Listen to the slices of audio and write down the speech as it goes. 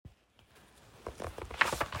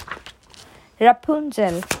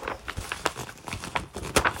Rapunzel.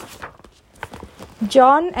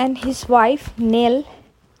 John and his wife Nell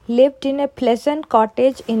lived in a pleasant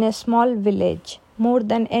cottage in a small village. More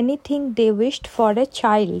than anything, they wished for a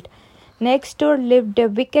child. Next door lived a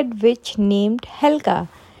wicked witch named Helga.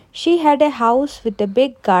 She had a house with a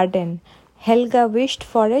big garden. Helga wished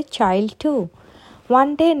for a child too.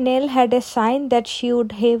 One day Nell had a sign that she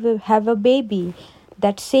would have a baby.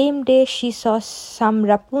 That same day she saw some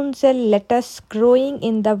Rapunzel lettuce growing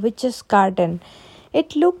in the witch's garden.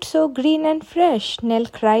 It looked so green and fresh. Nell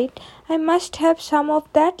cried, "I must have some of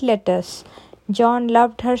that lettuce." John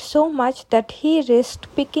loved her so much that he risked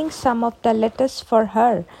picking some of the lettuce for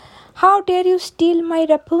her. "How dare you steal my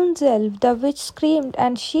Rapunzel?" the witch screamed,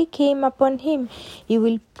 and she came upon him. "You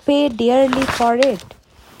will pay dearly for it."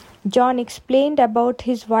 John explained about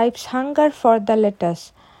his wife's hunger for the lettuce.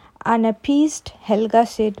 Unappeased, Helga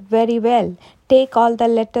said, "Very well, take all the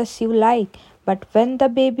lettuce you like, but when the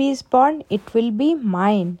baby is born, it will be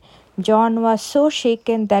mine." John was so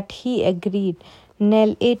shaken that he agreed.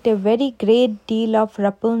 Nell ate a very great deal of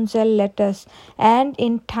Rapunzel lettuce, and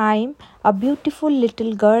in time a beautiful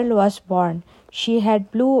little girl was born. She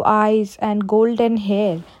had blue eyes and golden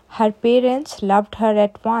hair. Her parents loved her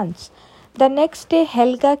at once. The next day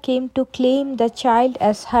Helga came to claim the child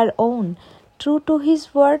as her own. True to his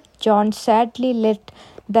word, John sadly let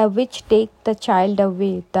the witch take the child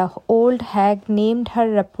away. The old hag named her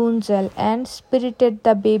Rapunzel and spirited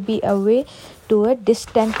the baby away to a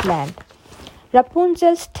distant land.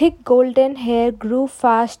 Rapunzel's thick golden hair grew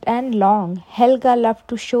fast and long. Helga loved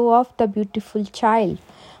to show off the beautiful child.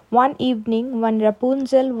 One evening, when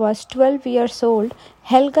Rapunzel was 12 years old,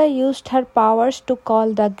 Helga used her powers to call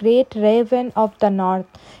the great raven of the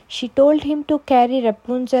north. She told him to carry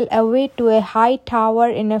Rapunzel away to a high tower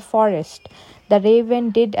in a forest. The raven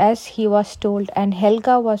did as he was told, and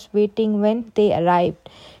Helga was waiting when they arrived.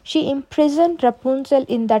 She imprisoned Rapunzel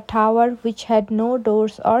in the tower, which had no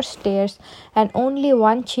doors or stairs, and only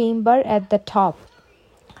one chamber at the top.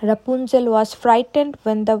 Rapunzel was frightened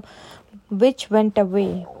when the witch went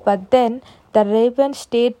away, but then the raven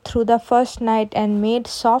stayed through the first night and made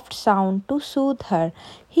soft sound to soothe her.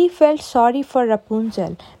 He felt sorry for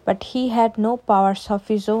Rapunzel, but he had no powers of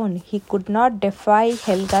his own. He could not defy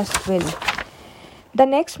Helga's will. The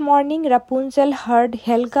next morning Rapunzel heard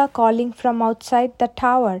Helga calling from outside the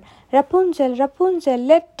tower. "Rapunzel, Rapunzel,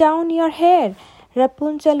 let down your hair."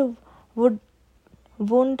 Rapunzel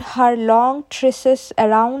wound her long tresses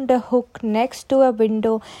around a hook next to a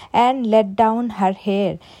window and let down her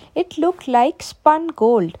hair. It looked like spun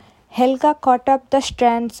gold. Helga caught up the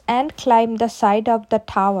strands and climbed the side of the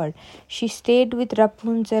tower. She stayed with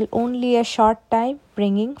Rapunzel only a short time,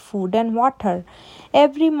 bringing food and water.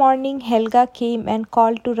 Every morning Helga came and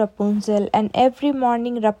called to Rapunzel, and every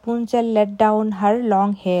morning Rapunzel let down her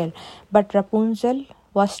long hair. But Rapunzel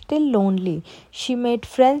was still lonely. She made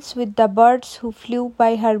friends with the birds who flew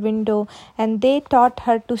by her window, and they taught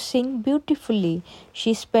her to sing beautifully.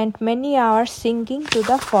 She spent many hours singing to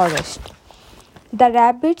the forest. The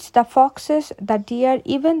rabbits, the foxes, the deer,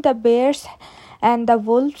 even the bears and the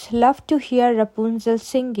wolves loved to hear Rapunzel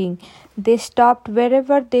singing. They stopped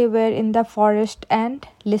wherever they were in the forest and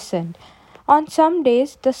listened. On some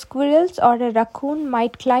days, the squirrels or a raccoon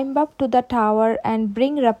might climb up to the tower and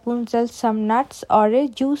bring Rapunzel some nuts or a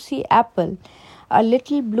juicy apple. A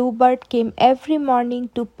little bluebird came every morning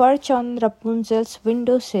to perch on Rapunzel's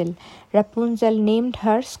windowsill. Rapunzel named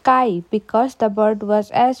her Sky because the bird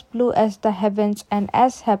was as blue as the heavens and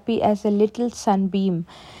as happy as a little sunbeam.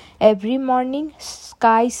 Every morning,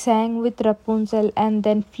 Sky sang with Rapunzel and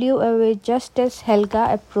then flew away just as Helga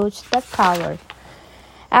approached the tower.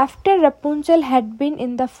 After Rapunzel had been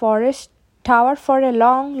in the forest tower for a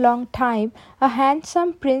long time, a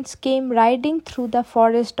handsome prince came riding through the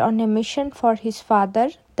forest on a mission for his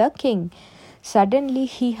father, the king. Suddenly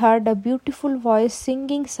he heard a beautiful voice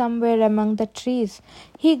singing somewhere among the trees.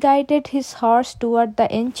 He guided his horse toward the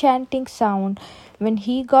enchanting sound. When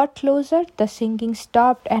he got closer, the singing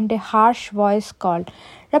stopped and a harsh voice called,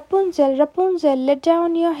 "Rapunzel, Rapunzel, let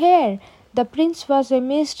down your hair." The prince was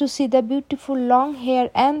amazed to see the beautiful long hair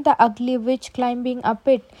and the ugly witch climbing up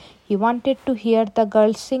it. He wanted to hear the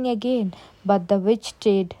girl sing again, but the witch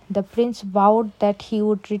stayed. The prince vowed that he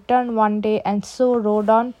would return one day and so rode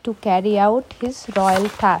on to carry out his royal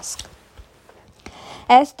task.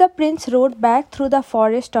 As the prince rode back through the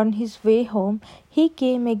forest on his way home, he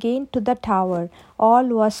came again to the tower. All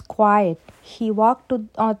was quiet. He walked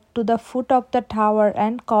to the foot of the tower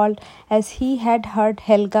and called as he had heard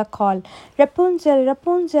Helga call, "Rapunzel,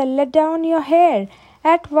 Rapunzel, let down your hair."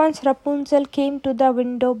 At once Rapunzel came to the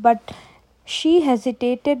window, but She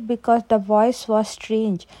hesitated because the voice was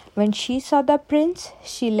strange. When she saw the prince,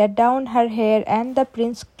 she let down her hair and the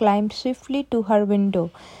prince climbed swiftly to her window.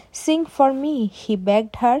 "Sing for me," he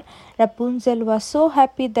begged her. Rapunzel was so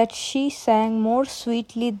happy that she sang more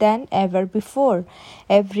sweetly than ever before.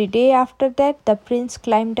 Every day after that, the prince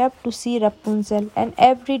climbed up to see Rapunzel, and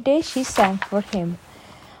every day she sang for him.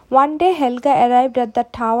 One day Helga arrived at the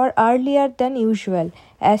tower earlier than usual.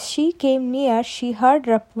 As she came near, she heard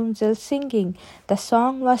Rapunzel singing. The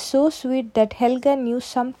song was so sweet that Helga knew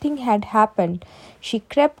something had happened. She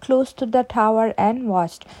crept close to the tower and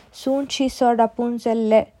watched. Soon she saw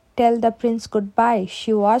Rapunzel tell the prince goodbye.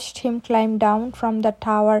 She watched him climb down from the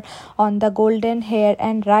tower on the golden hare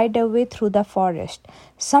and ride away through the forest.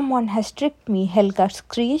 "Someone has tricked me," Helga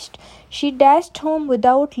screeched. She dashed home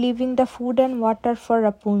without leaving the food and water for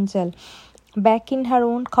Rapunzel. Back in her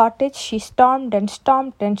own cottage, she stormed and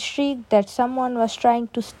stomped and shrieked that someone was trying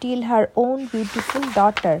to steal her own beautiful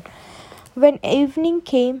daughter. When evening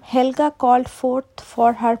came, Helga called forth for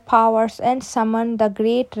her powers and summoned the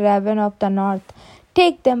great raven of the north.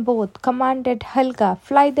 "Take them both," commanded Helga.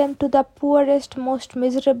 "Fly them to the poorest, most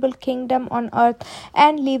miserable kingdom on earth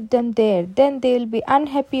and leave them there. Then they will be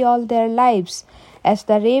unhappy all their lives." As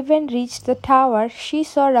the raven reached the tower, she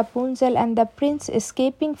saw Rapunzel and the prince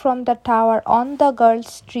escaping from the tower on the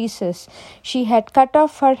girl's tresses. She had cut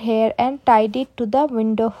off her hair and tied it to the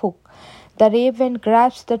window hook. The raven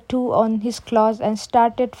grasped the two on his claws and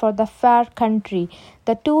started for the far country.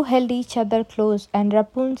 The two held each other close, and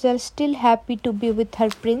Rapunzel, still happy to be with her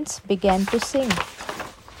prince, began to sing.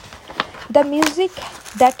 The music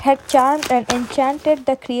that had charmed and enchanted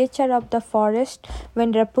the creature of the forest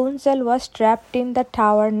when Rapunzel was trapped in the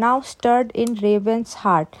tower now stirred in Raven's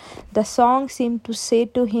heart. The song seemed to say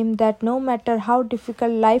to him that no matter how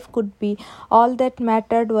difficult life could be, all that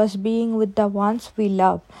mattered was being with the ones we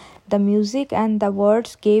love. The music and the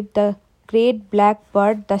words gave the great black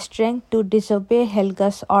bird the strength to disobey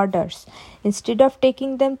Helga's orders. Instead of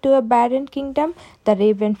taking them to a barren kingdom, the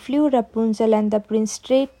raven flew Rapunzel and the prince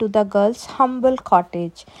straight to the girl's humble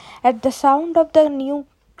cottage. At the sound of the new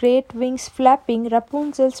great wings flapping,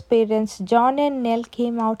 Rapunzel's parents, John and Nell,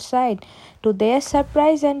 came outside. To their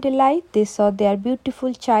surprise and delight, they saw their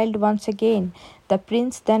beautiful child once again. The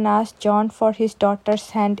prince then asked John for his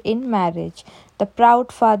daughter's hand in marriage. The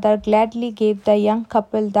proud father gladly gave the young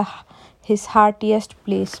couple his heartiest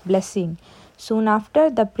blessing. Soon after,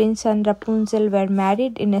 the prince and Rapunzel were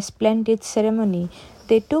married in a splendid ceremony.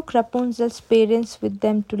 They took Rapunzel's parents with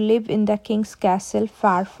them to live in the king's castle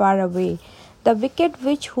far, far away. The wicked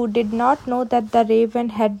witch, who did not know that the raven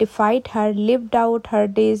had defied her, lived out her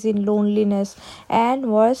days in loneliness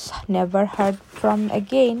and was never heard from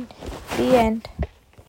again. The end.